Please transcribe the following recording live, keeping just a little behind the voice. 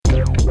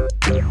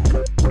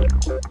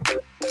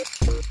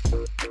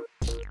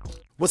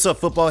What's up,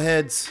 football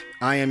heads?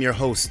 I am your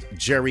host,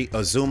 Jerry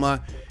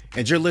Azuma,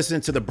 and you're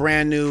listening to the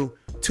brand new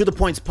To The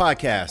Points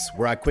podcast,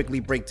 where I quickly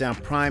break down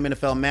prime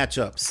NFL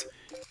matchups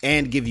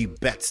and give you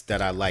bets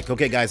that I like.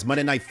 Okay, guys,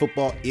 Monday Night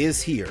Football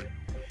is here,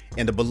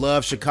 and the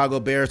beloved Chicago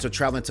Bears are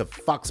traveling to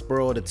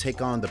Foxborough to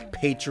take on the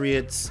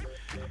Patriots.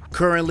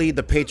 Currently,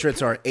 the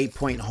Patriots are an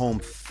 8-point home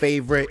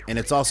favorite, and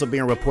it's also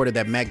being reported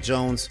that Mac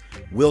Jones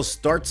will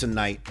start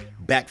tonight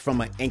back from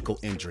an ankle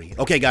injury.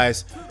 Okay,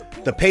 guys,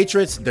 the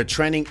Patriots, they're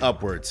trending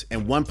upwards,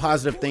 and one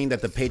positive thing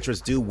that the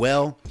Patriots do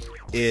well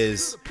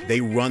is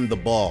they run the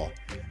ball.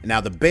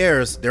 Now, the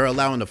Bears, they're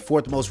allowing the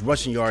fourth most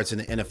rushing yards in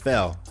the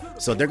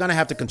NFL, so they're going to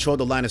have to control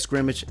the line of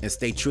scrimmage and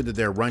stay true to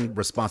their run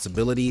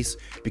responsibilities,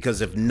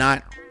 because if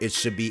not, it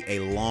should be a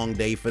long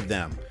day for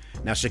them.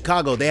 Now,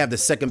 Chicago, they have the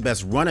second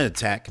best running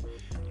attack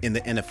in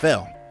the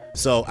NFL,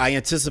 so I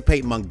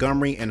anticipate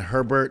Montgomery and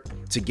Herbert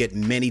to get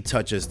many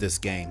touches this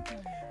game.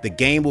 The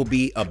game will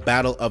be a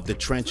battle of the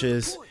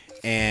trenches,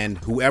 and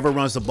whoever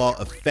runs the ball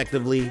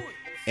effectively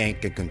and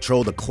can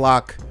control the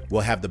clock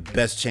will have the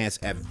best chance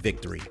at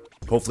victory.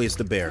 Hopefully it's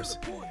the Bears.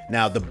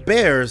 Now, the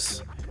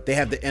Bears, they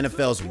have the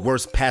NFL's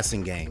worst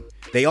passing game.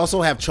 They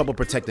also have trouble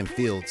protecting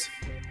Fields.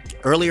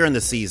 Earlier in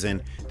the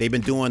season, they've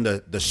been doing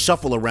the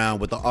shuffle around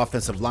with the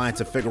offensive line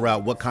to figure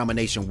out what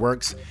combination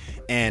works,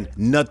 and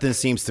nothing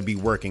seems to be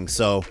working.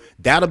 So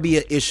that'll be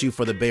an issue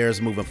for the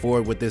Bears moving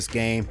forward with this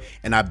game,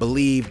 and I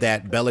believe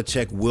that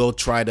Belichick will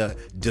try to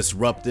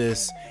disrupt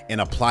this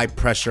and apply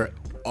pressure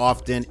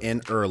often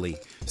and early.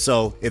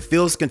 So if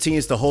Fields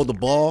continues to hold the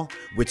ball,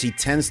 which he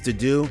tends to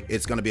do,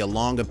 it's going to be a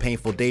long and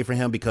painful day for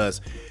him,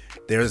 because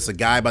there's a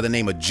guy by the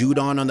name of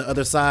Judon on the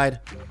other side,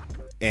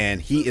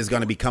 and he is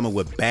going to be coming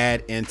with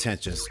bad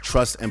intentions.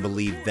 Trust and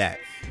believe that.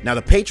 Now,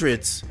 the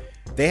Patriots,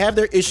 they have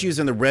their issues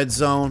in the red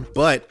zone,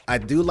 but I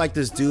do like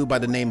this dude by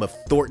the name of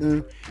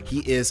Thornton. He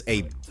is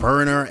a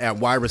burner at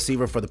wide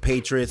receiver for the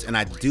Patriots, and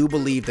I do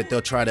believe that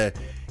they'll try to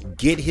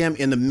get him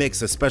in the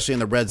mix, especially in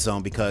the red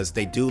zone, because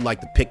they do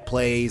like the pick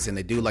plays and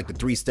they do like the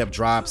three-step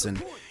drops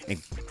and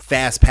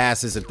fast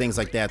passes and things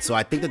like that. So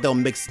I think that they'll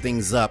mix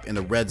things up in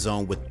the red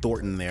zone with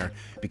Thornton there,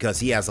 because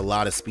he has a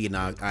lot of speed, and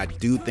I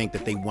do think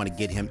that they want to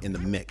get him in the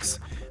mix.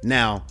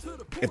 Now,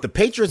 if the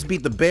Patriots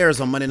beat the Bears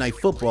on Monday Night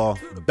Football,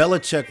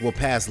 Belichick will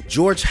pass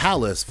George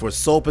Halas for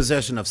sole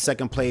possession of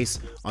second place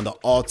on the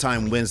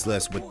all-time wins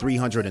list with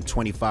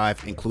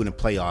 325, including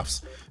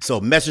playoffs.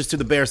 So message to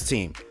the Bears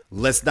team,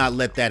 let's not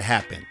let that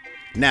happen.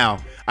 Now,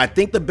 I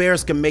think the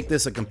Bears can make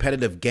this a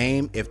competitive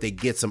game if they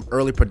get some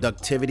early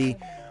productivity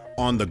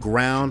on the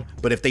ground,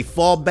 but if they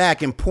fall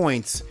back in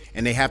points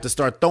and they have to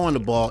start throwing the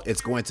ball,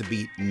 it's going to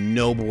be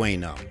no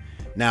bueno.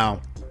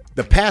 Now,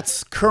 the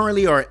Pats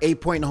currently are an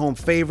 8-point home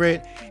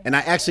favorite, and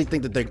I actually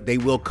think that they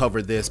will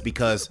cover this,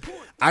 because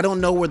I don't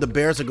know where the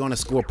Bears are going to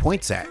score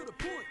points at.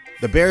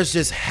 The Bears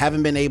just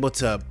haven't been able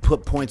to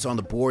put points on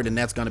the board, and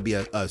that's going to be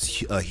a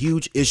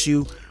huge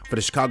issue for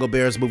the Chicago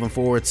Bears moving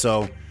forward.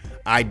 So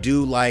I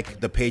do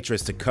like the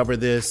Patriots to cover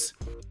this.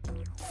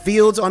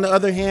 Fields, on the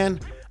other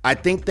hand, I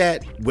think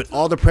that with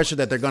all the pressure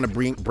that they're going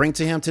to bring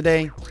to him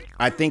today,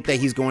 I think that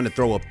he's going to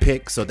throw a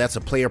pick. So that's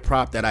a player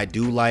prop that I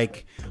do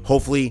like.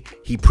 Hopefully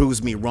he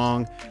proves me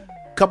wrong.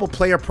 A couple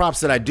player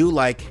props that I do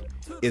like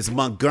is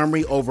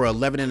Montgomery over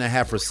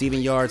 11.5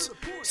 receiving yards.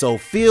 So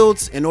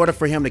Fields, in order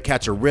for him to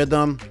catch a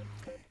rhythm,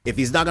 if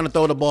he's not going to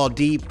throw the ball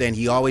deep, then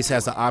he always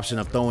has the option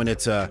of throwing it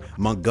to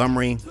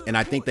Montgomery. And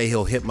I think that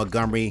he'll hit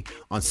Montgomery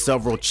on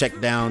several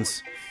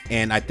checkdowns.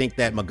 And I think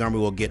that Montgomery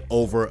will get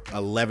over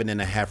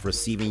 11.5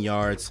 receiving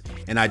yards.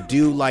 And I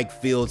do like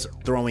Fields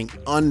throwing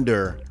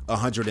under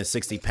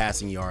 160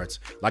 passing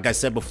yards. Like I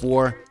said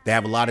before, they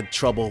have a lot of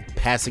trouble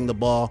passing the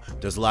ball.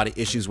 There's a lot of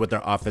issues with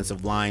their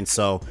offensive line.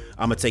 So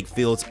I'm going to take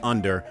Fields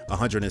under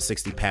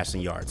 160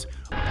 passing yards.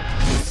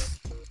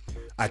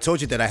 I told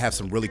you that I have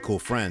some really cool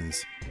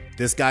friends.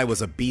 This guy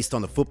was a beast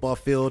on the football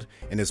field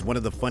and is one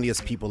of the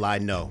funniest people I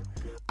know.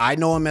 I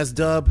know him as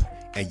Dub,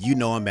 and you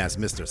know him as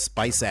Mr.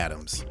 Spice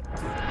Adams.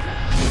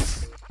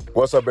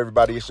 What's up,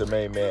 everybody? It's your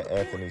main man,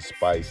 Anthony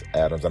Spice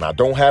Adams, and I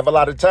don't have a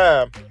lot of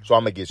time, so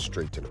I'm going to get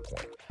straight to the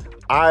point.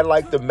 I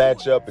like the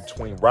matchup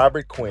between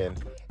Robert Quinn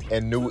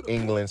and New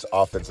England's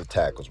offensive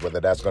tackles, whether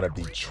that's going to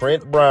be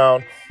Trent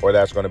Brown or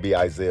that's going to be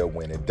Isaiah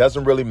Wynn. It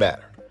doesn't really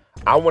matter.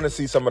 I want to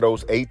see some of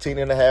those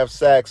 18.5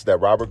 sacks that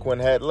Robert Quinn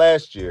had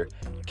last year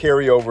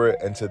carry over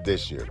into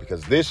this year,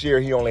 because this year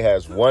he only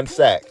has 1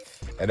 sack,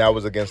 and that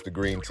was against the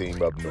green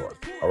team up north.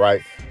 All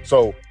right.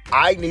 So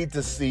I need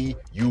to see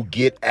you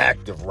get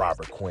active,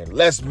 Robert Quinn.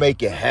 Let's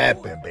make it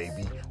happen,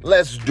 baby.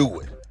 Let's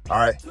do it. All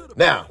right.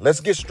 Now, let's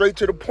get straight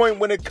to the point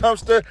when it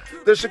comes to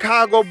the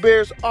Chicago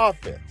Bears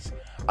offense.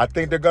 I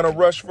think they're going to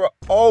rush for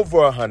over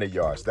 100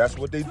 yards. That's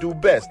what they do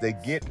best. They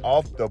get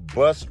off the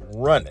bus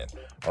running.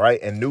 All right.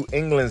 And New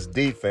England's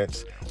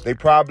defense, they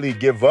probably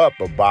give up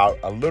about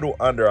a little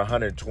under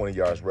 120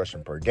 yards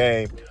rushing per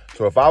game.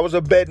 So if I was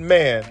a betting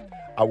man,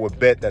 I would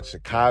bet that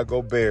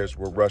Chicago Bears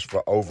will rush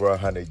for over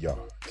 100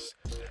 yards.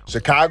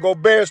 Chicago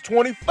Bears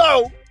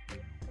 24,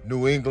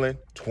 New England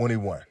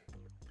 21.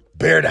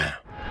 Bear down.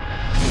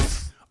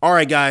 All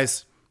right,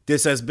 guys.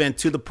 This has been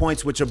To The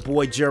Points with your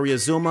boy, Jerry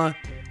Azuma.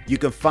 You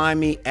can find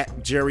me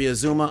at Jerry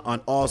Azuma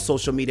on all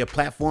social media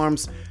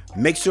platforms.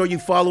 Make sure you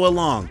follow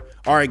along.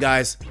 All right,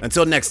 guys,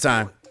 until next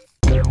time.